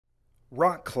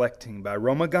Rock collecting by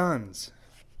Roma Gans.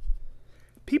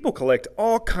 People collect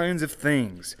all kinds of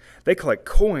things. They collect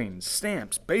coins,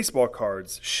 stamps, baseball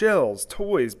cards, shells,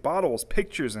 toys, bottles,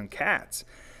 pictures, and cats.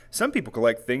 Some people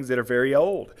collect things that are very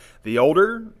old. The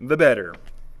older, the better.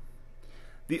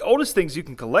 The oldest things you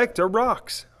can collect are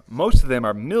rocks. Most of them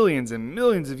are millions and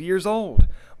millions of years old.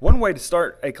 One way to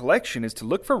start a collection is to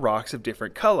look for rocks of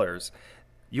different colors.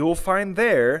 You will find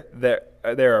there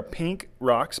are pink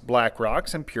rocks, black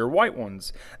rocks, and pure white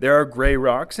ones. There are gray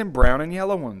rocks and brown and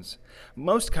yellow ones.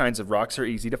 Most kinds of rocks are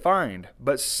easy to find,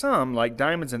 but some, like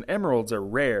diamonds and emeralds, are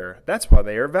rare. That's why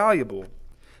they are valuable.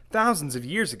 Thousands of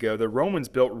years ago, the Romans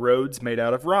built roads made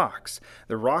out of rocks.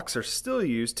 The rocks are still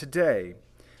used today.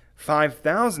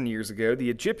 5,000 years ago, the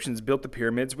Egyptians built the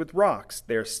pyramids with rocks.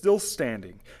 They are still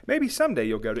standing. Maybe someday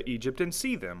you'll go to Egypt and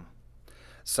see them.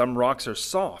 Some rocks are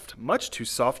soft, much too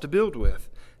soft to build with.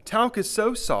 Talc is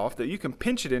so soft that you can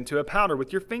pinch it into a powder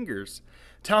with your fingers.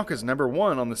 Talc is number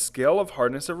 1 on the scale of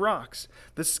hardness of rocks.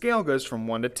 The scale goes from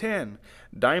 1 to 10.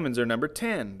 Diamonds are number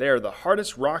 10. They are the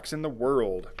hardest rocks in the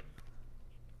world.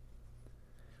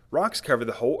 Rocks cover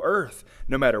the whole earth.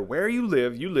 No matter where you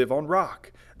live on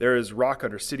rock. There is rock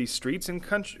under city streets and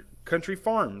country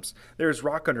farms. There is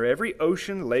rock under every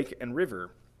ocean, lake, and river.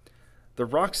 The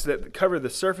rocks that cover the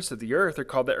surface of the earth are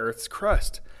called the earth's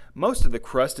crust. Most of the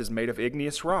crust is made of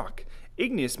igneous rock.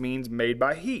 Igneous means made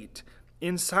by heat.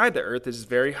 Inside the earth it is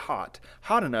very hot,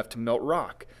 hot enough to melt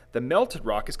rock. The melted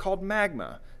rock is called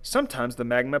magma. Sometimes the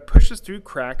magma pushes through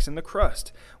cracks in the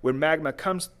crust. When magma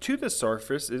comes to the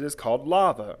surface, it is called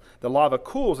lava. The lava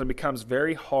cools and becomes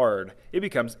very hard. It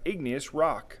becomes igneous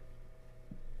rock.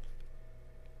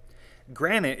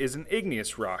 Granite is an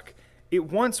igneous rock. It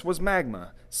once was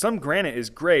magma. Some granite is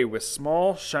gray with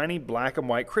small, shiny black and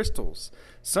white crystals.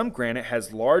 Some granite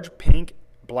has large pink,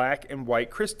 black, and white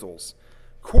crystals.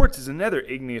 Quartz is another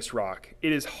igneous rock.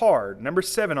 It is hard, number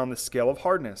 7 on the scale of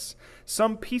hardness.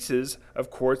 Some pieces of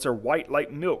quartz are white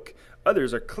like milk.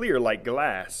 Others are clear like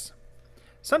glass.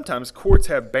 Sometimes quartz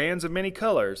have bands of many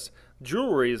colors.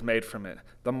 Jewelry is made from it.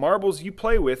 The marbles you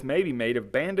play with may be made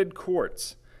of banded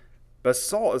quartz.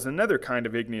 Basalt is another kind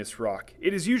of igneous rock.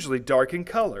 It is usually dark in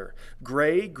color,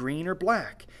 gray, green, or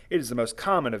black. It is the most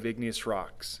common of igneous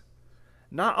rocks.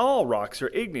 Not all rocks are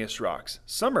igneous rocks.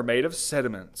 Some are made of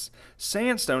sediments.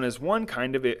 Sandstone is one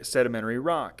kind of sedimentary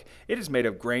rock. It is made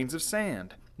of grains of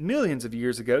sand. Millions of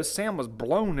years ago, sand was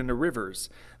blown into rivers.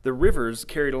 The rivers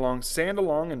carried sand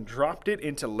along and dropped it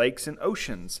into lakes and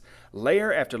oceans.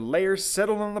 Layer after layer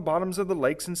settled on the bottoms of the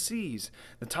lakes and seas.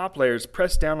 The top layers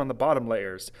pressed down on the bottom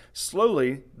layers.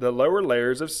 Slowly, the lower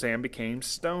layers of sand became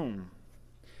stone.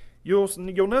 You'll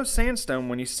know sandstone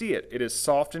when you see it. It is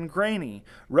soft and grainy.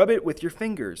 Rub it with your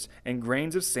fingers, and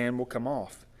grains of sand will come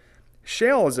off.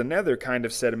 Shale is another kind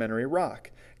of sedimentary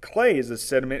rock. Clay is the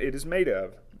sediment it is made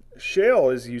of. Shale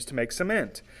is used to make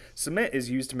cement. Cement is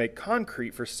used to make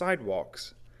concrete for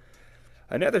sidewalks.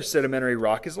 Another sedimentary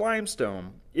rock is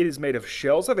limestone. It is made of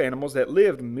shells of animals that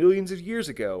lived millions of years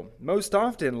ago. Most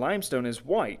often, limestone is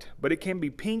white, but it can be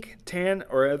pink, tan,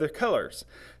 or other colors.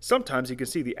 Sometimes you can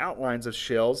see the outlines of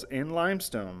shells in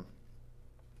limestone.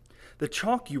 The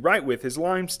chalk you write with is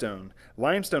limestone.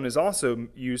 Limestone is also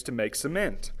used to make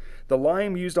cement. The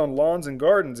lime used on lawns and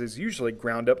gardens is usually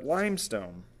ground up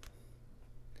limestone.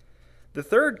 The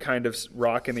third kind of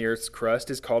rock in the Earth's crust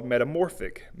is called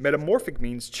metamorphic. Metamorphic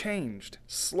means changed.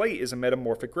 Slate is a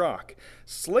metamorphic rock.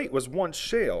 Slate was once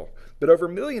shale, but over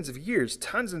millions of years,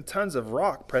 tons and tons of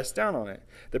rock pressed down on it.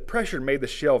 The pressure made the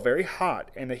shale very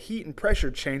hot, and the heat and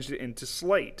pressure changed it into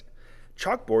slate.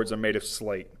 Chalkboards are made of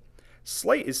slate.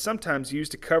 Slate is sometimes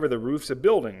used to cover the roofs of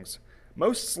buildings.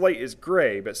 Most slate is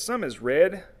gray, but some is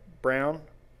red, brown,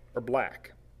 or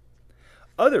black.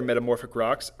 Other metamorphic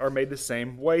rocks are made the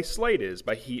same way slate is,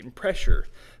 by heat and pressure.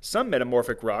 Some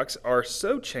metamorphic rocks are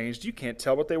so changed you can't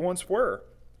tell what they once were.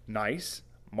 Gneiss,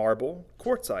 marble,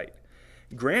 quartzite.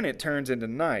 Granite turns into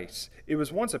gneiss. It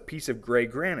was once a piece of gray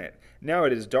granite. Now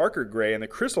it is darker gray and the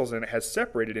crystals in it has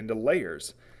separated into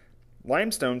layers.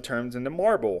 Limestone turns into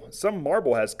marble. Some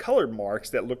marble has colored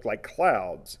marks that look like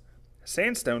clouds.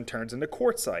 Sandstone turns into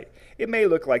quartzite. It may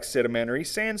look like sedimentary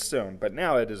sandstone, but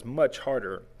now it is much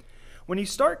harder. When you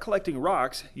start collecting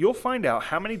rocks, you'll find out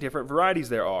how many different varieties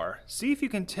there are. See if you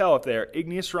can tell if they are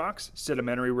igneous rocks,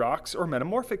 sedimentary rocks, or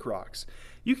metamorphic rocks.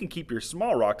 You can keep your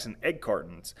small rocks in egg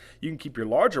cartons. You can keep your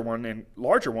larger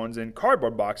ones in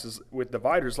cardboard boxes with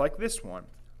dividers like this one.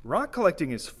 Rock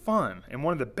collecting is fun, and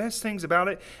one of the best things about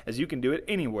it is you can do it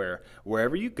anywhere.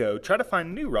 Wherever you go, try to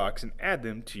find new rocks and add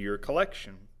them to your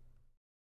collection.